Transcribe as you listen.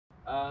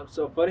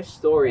So funny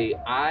story,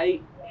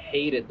 I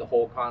hated the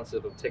whole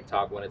concept of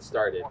TikTok when it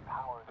started. I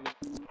mean,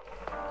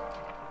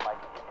 Like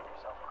giving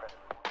yourself credit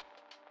for.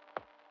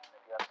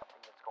 If you have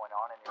something that's going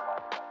on in your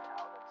life right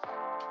now that's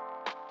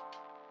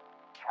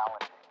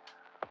challenging,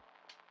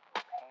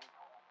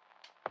 painful,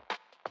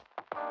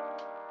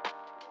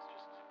 it's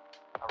just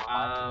a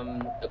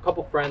reminder. a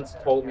couple friends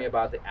told me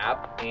about the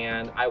app,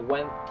 and I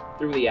went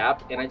through the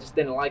app, and I just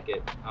didn't like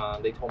it.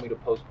 They told me to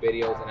post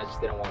videos, and I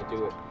just didn't want to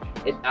do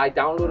it. I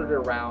downloaded it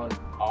around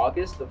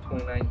August of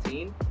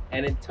 2019,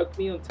 and it took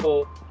me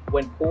until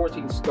when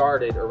quarantine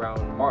started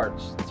around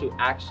March to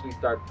actually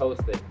start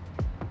posting.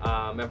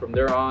 And from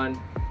there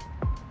on,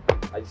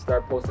 I just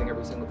started posting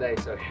every single day.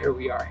 So here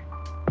we are.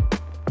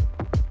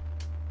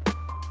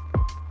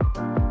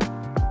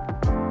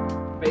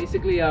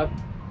 Basically, I've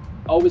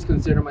always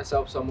considered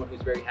myself someone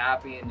who's very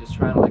happy and just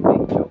trying to like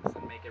make jokes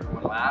and make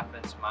everyone laugh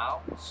and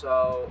smile.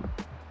 So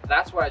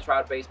that's what I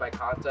try to base my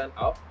content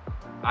up.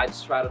 I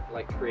just try to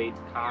like create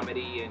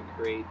comedy and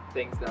create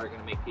things that are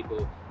gonna make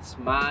people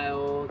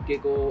smile,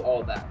 giggle,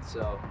 all that.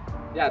 So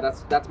yeah,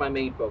 that's my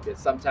main focus.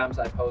 Sometimes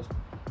I post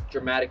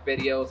dramatic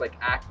videos like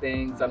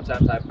acting.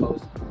 Sometimes I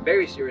post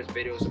very serious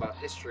videos about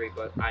history,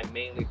 but I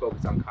mainly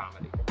focus on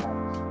comedy.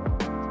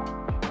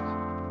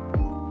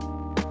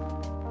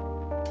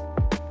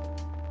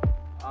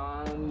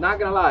 Not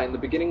gonna lie, in the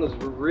beginning it was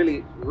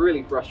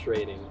really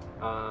frustrating.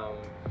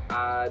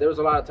 There was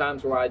a lot of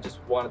times where I just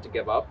wanted to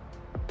give up,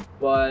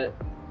 but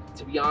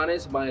to be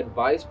honest, my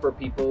advice for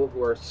people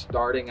who are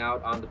starting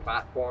out on the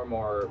platform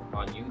or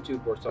on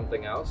YouTube or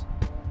something else,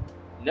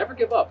 never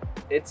give up.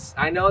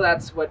 I know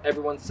that's what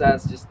everyone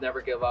says, just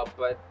never give up,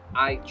 but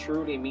I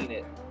truly mean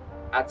it.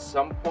 At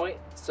some point,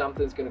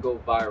 something's gonna go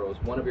viral.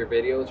 One of your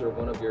videos or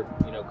one of your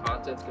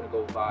content's gonna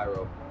go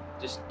viral.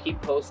 Just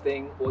keep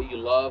posting what you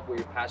love, what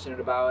you're passionate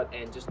about,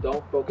 and just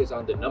don't focus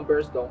on the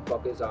numbers. Don't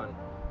focus on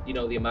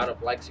the amount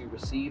of likes you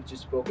receive.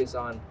 Just focus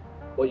on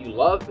what you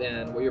love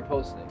and what you're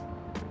posting.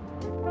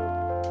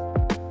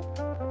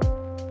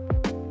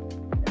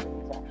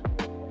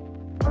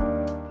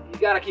 You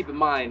gotta keep in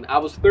mind, I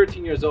was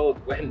 13 years old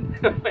when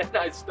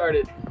I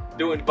started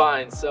doing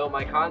Vines, so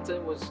my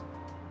content was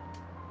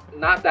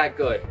not that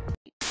good.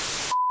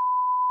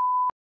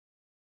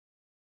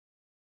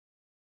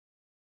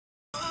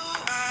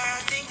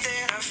 I think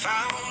that I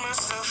found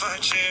myself a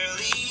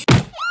cheerleader.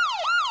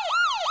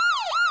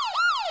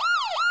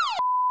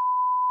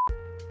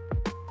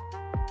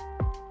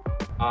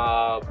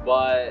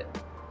 But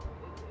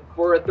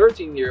for a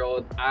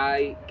 13-year-old,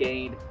 I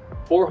gained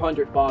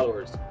 400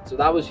 followers, so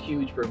that was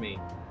huge for me.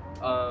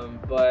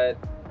 But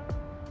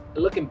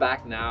looking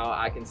back now,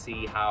 I can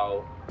see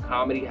how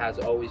comedy has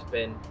always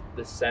been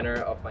the center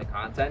of my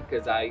content,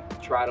 because I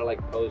try to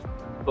like post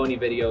funny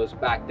videos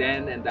back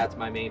then, and that's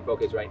my main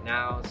focus right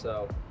now.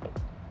 So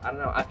I don't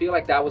know, I feel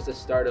like that was the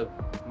start of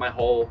my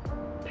whole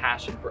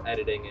passion for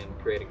editing and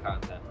creating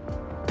content.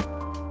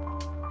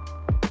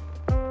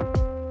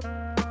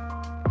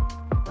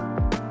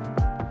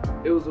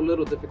 It was a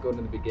little difficult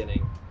in the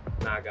beginning,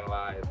 not gonna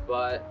lie,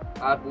 but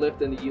I've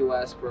lived in the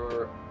US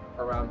for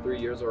around 3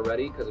 years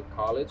already because of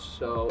college,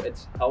 so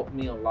it's helped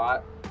me a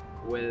lot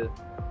with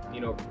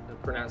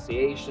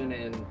pronunciation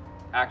and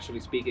actually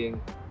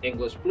speaking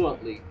English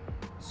fluently.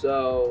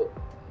 So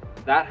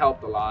that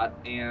helped a lot,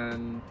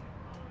 and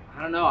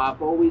I don't know,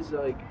 I've always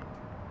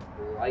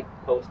liked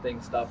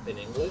posting stuff in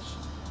English,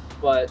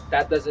 but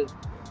that doesn't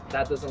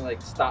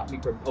like stop me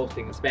from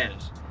posting in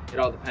Spanish. It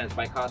all depends.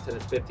 My content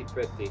is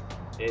 50-50.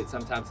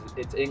 Sometimes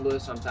it's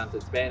English, sometimes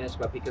it's Spanish,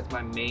 but because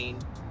my main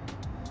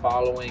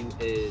following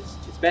is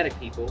Hispanic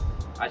people,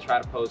 I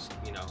try to post,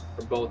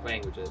 from both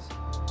languages.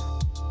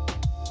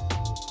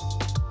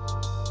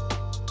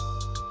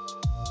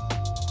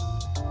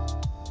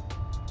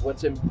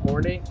 What's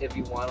important if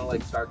you want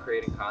to start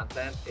creating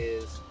content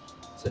is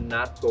to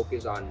not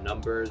focus on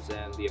numbers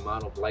and the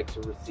amount of likes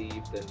you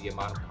received and the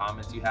amount of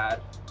comments you had.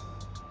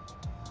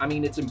 I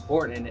mean, it's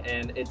important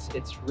and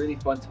it's really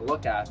fun to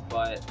look at,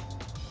 but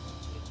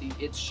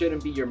it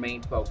shouldn't be your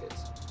main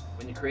focus.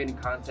 When you're creating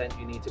content,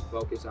 you need to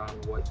focus on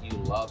what you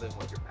love and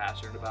what you're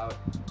passionate about,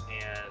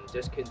 and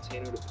just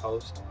continue to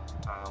post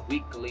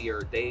weekly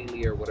or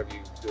daily or whatever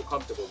you feel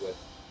comfortable with.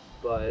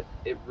 But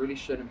it really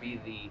shouldn't be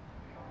the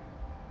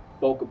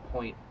focal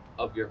point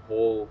of your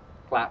whole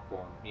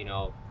platform.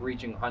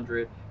 Reaching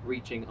 100,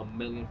 reaching 1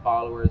 million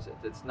followers.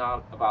 It's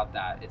not about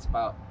that. It's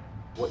about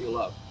what you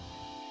love.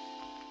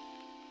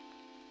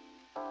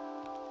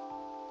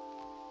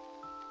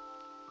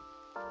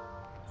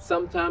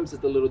 Sometimes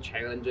it's a little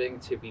challenging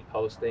to be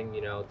posting,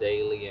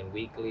 daily and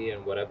weekly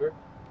and whatever.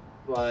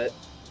 But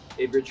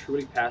if you're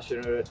truly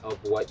passionate of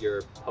what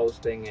you're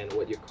posting and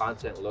what your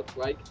content looks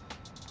like,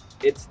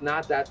 it's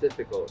not that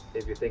difficult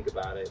if you think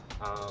about it.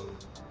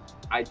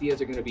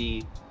 Ideas are going to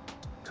be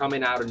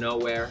coming out of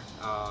nowhere,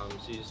 so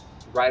you just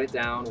write it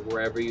down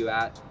wherever you're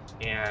at,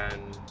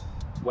 and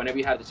whenever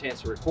you have the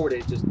chance to record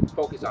it, just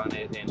focus on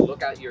it and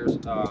look at your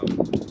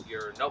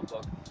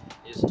notebook.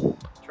 Just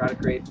try to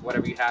create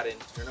whatever you had in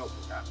your notebook.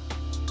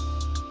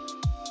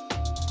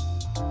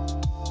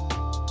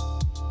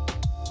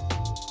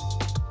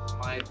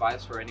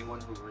 advice for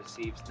anyone who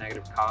receives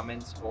negative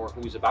comments or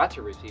who's about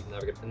to receive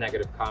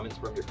negative comments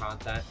from your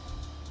content.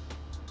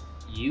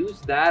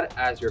 Use that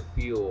as your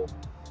fuel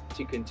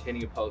to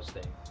continue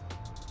posting.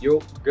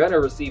 You're gonna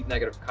receive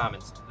negative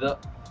comments.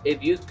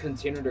 If you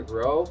continue to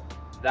grow,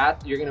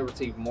 that you're gonna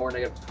receive more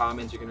negative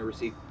comments, you're gonna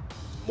receive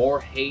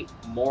more hate,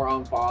 more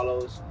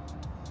unfollows.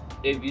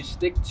 If you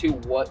stick to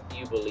what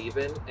you believe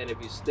in, and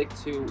if you stick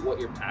to what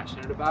you're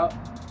passionate about,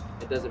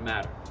 it doesn't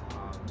matter.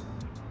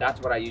 That's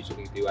what I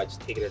usually do. I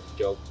just take it as a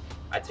joke.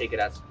 I take it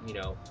as, you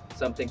know,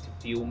 something to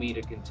fuel me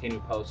to continue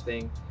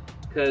posting.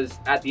 Because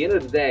at the end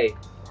of the day,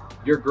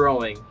 you're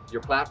growing,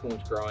 your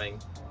platform's growing,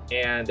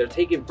 and they're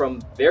taking from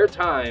their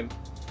time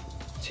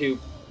to,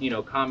 you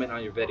know, comment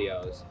on your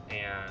videos,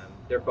 and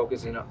they're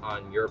focusing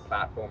on your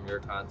platform,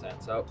 your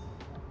content. So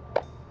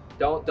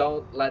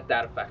don't let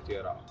that affect you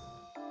at all.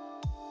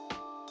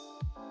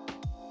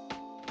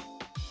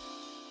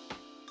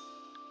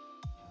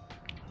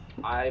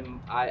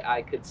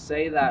 I could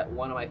say that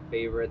one of my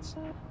favorites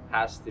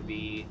has to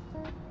be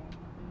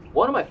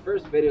one of my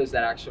first videos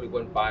that actually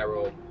went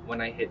viral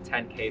when I hit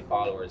 10K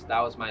followers.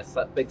 That was my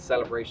big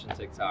celebration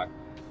TikTok.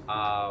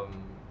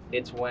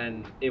 It's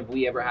when, if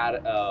we ever had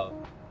a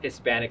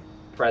Hispanic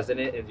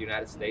president in the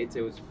United States,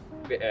 it was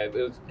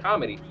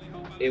comedy.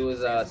 It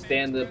was a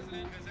stand-up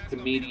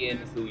comedian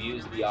who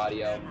used the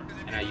audio,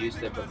 and I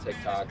used it for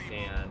TikTok,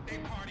 and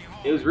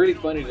it was really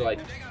funny to like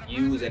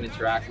use and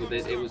interact with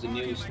it. It was a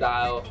new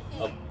style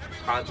of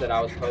content I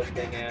was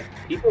posting, and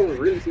people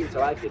really seemed to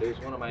like it. It was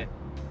one of my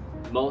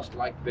most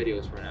liked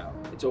videos for now.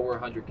 It's over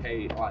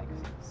 100K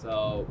likes,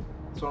 so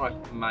it's one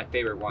of my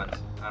favorite ones.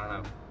 I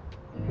don't know.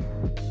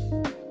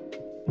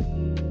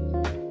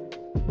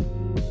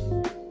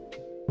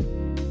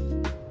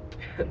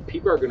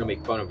 People are gonna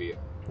make fun of you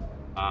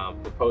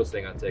for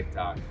posting on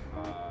TikTok.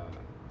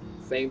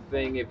 Same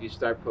thing if you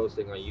start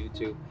posting on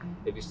YouTube,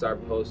 if you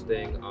start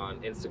posting on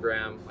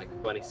Instagram, like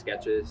funny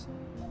sketches,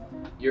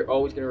 you're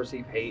always gonna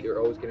receive hate.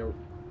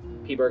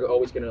 People are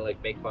always gonna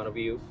like make fun of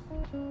you.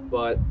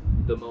 But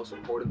the most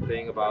important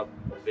thing about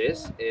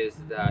this is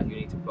that you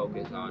need to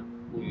focus on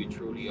who you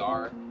truly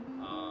are,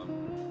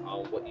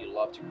 on what you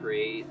love to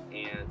create,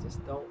 and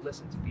just don't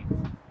listen to people.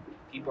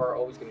 People are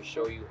always gonna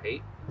show you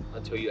hate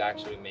until you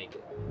actually make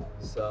it.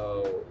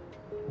 So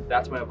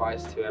that's my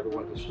advice to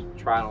everyone who's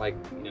trying to, like,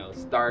 you know,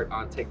 start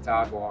on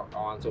TikTok or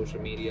on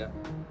social media.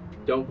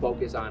 Don't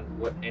focus on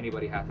what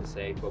anybody has to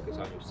say. Focus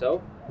on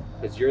yourself,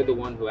 because you're the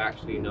one who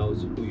actually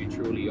knows who you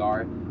truly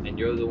are, and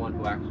you're the one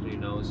who actually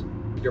knows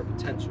your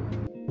potential.